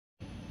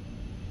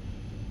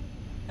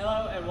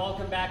Hello and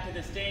welcome back to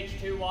the Stage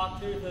 2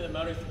 walkthrough for the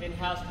Motus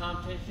in-house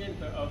competition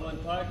for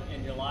Overland Park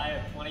in July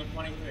of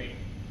 2023.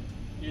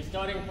 Your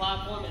starting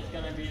platform is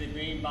going to be the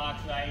green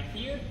box right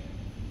here.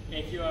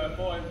 If you are a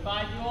 4 and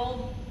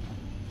 5-year-old,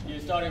 your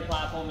starting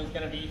platform is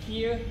going to be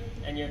here,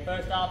 and your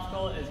first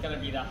obstacle is going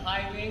to be the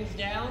high rings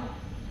down.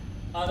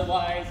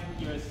 Otherwise,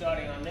 you are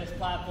starting on this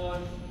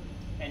platform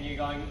and you're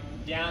going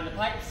down the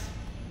pipes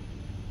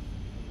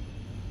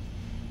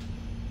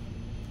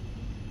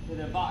to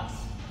the box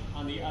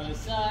on the other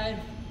side,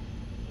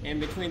 in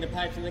between the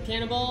pipes and the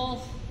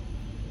cannonballs.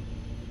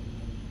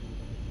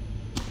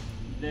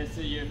 This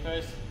is your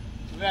first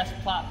rest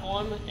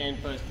platform and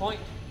first point.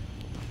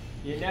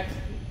 Your next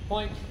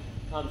point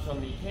comes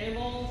from the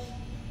cannonballs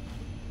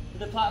to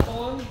the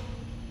platform.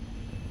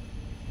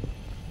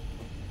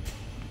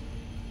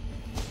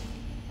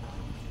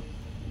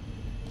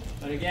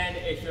 But again,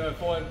 if you're a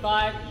 4 and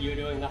 5, you're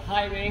doing the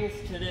high rings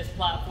to this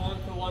platform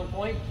for 1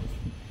 point.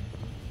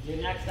 Your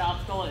next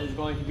obstacle is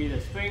going to be the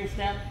spring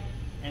step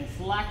and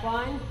slack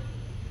line.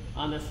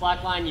 On the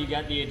slack line, you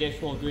get the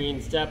additional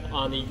green step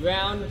on the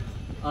ground.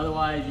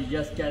 Otherwise, you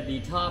just get the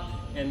top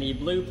and the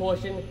blue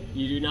portion.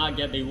 You do not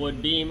get the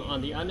wood beam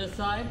on the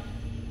underside.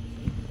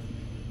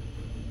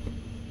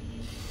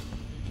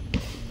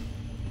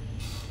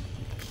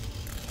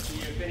 So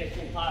your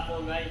finishing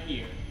platform right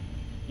here.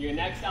 Your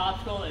next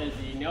obstacle is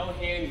the no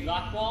hands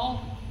rock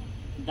wall.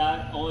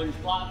 That orange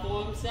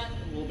platform set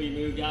will be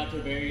moved out to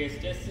various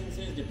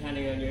distances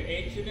depending on your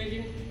age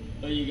division,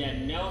 but you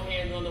get no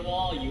hands on the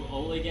wall, you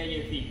only get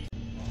your feet.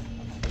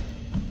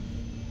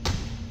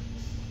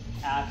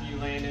 After you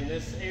land in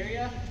this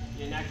area,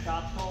 your next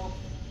obstacle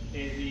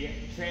is the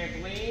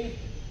trampoline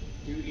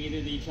to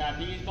either the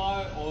trapeze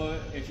bar, or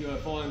if you're a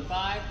 4 and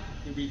 5,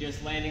 you'll be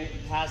just landing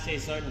past a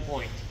certain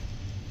point.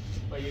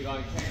 But you're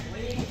going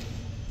trampoline,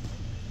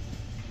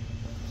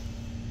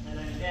 and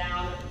then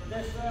down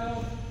this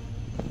row,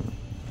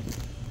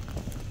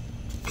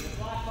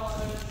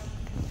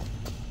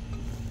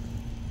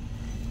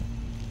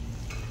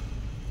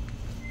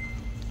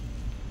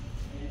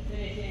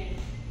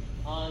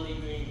 on the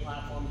green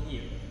platform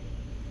here.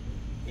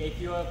 If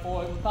you are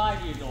 4 and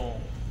 5 years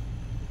old,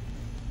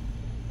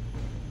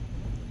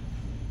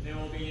 there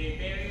will be a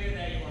barrier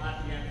that you will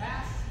have to get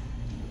past.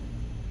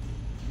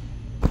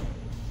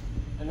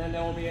 And then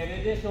there will be an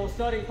additional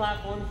starting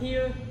platform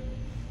here,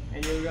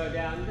 and you'll go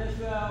down this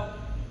row,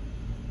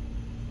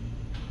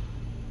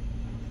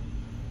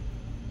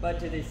 but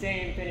to the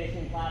same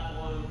finishing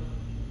platform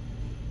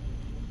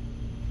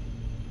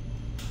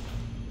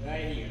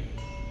right here.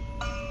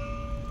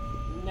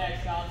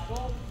 Next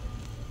obstacle,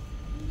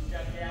 you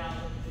step down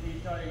to the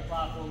starting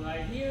platform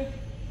right here,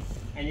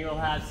 and you'll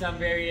have some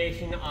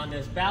variation on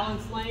this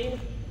balance lane.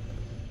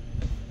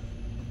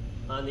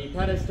 On the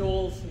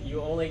pedestals,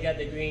 you only get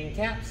the green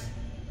caps.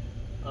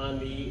 On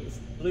the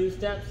blue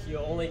steps, you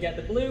only get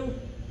the blue.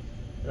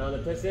 And on the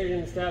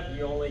precision step,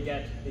 you only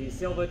get the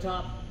silver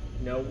top,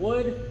 no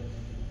wood.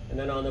 And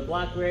then on the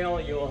black rail,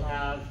 you'll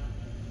have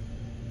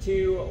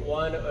 2,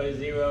 1, or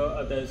 0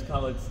 of those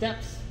colored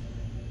steps.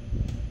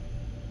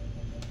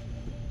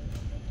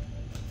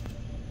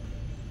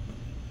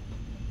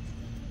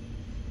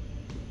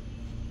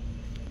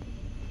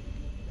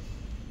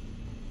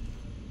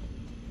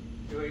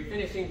 Your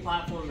finishing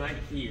platform right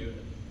here.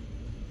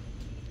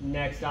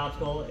 Next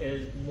obstacle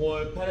is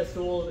more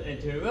pedestals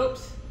into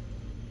ropes.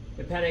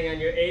 Depending on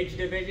your age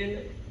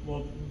division,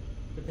 will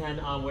depend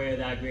on where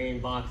that green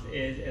box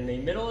is in the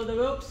middle of the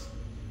ropes.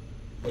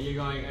 But you're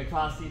going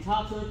across the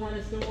tops of the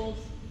pedestals,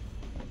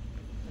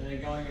 and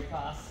then going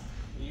across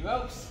the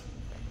ropes.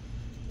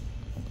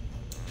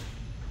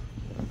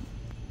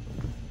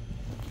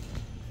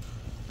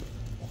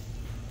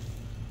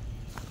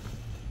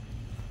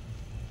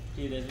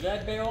 To this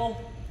red barrel,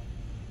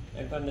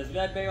 and from this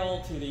red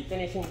barrel to the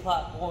finishing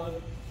platform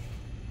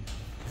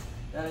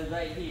that is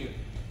right here.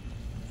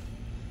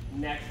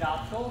 Next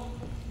obstacle,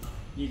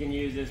 you can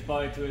use this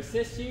bar to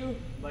assist you,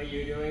 but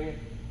you're doing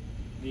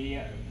the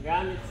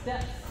rounded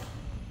steps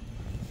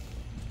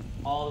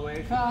all the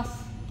way across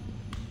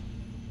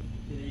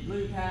to the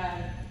blue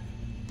pad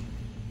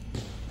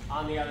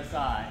on the other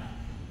side.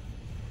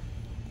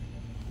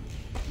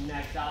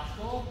 Next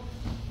obstacle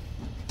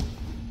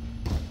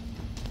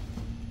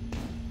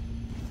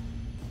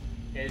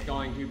is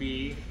going to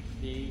be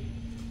the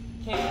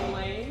cannon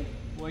lane,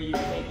 where you're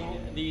taking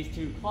these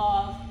 2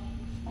 claws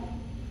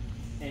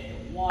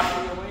and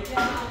walking your way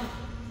down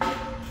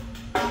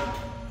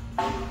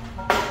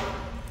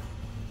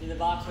to the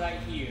box right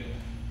here.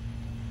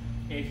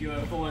 If you're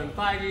 4 and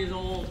 5 years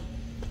old,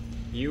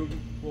 you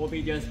will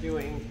be just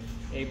doing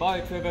a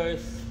bar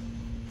traverse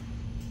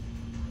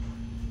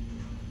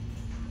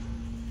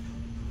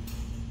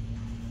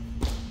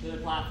to the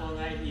platform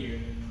right here.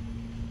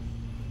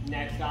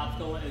 Next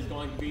obstacle is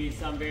going to be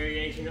some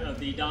variation of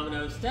the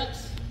domino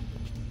steps.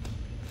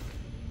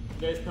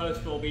 This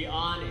post will be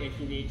on if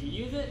you need to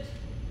use it.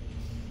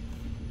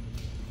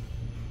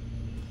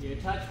 Your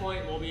touch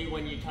point will be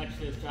when you touch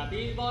this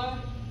trapeze bar.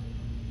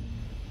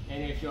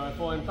 And if you're a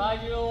 4 and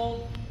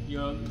 5-year-old,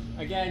 you're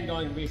again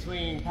going to be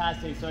swinging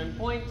past a certain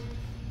point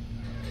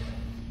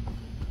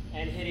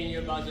and hitting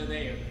your buzzer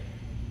there.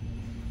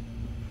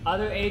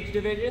 Other age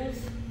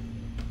divisions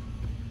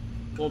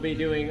will be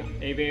doing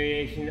a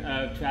variation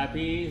of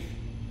trapeze,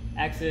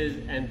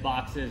 X's, and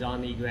boxes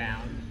on the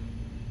ground.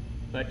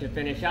 But to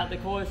finish out the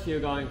course, you're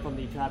going from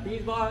the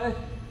trapeze bar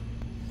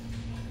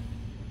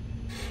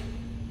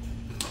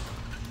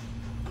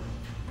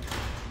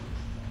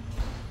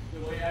to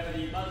wherever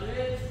the buzzer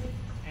is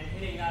and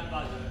hitting that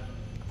buzzer.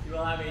 You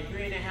will have a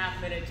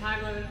 3.5 minute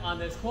time limit on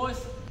this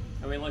course,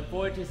 and we look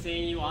forward to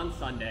seeing you on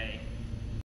Sunday.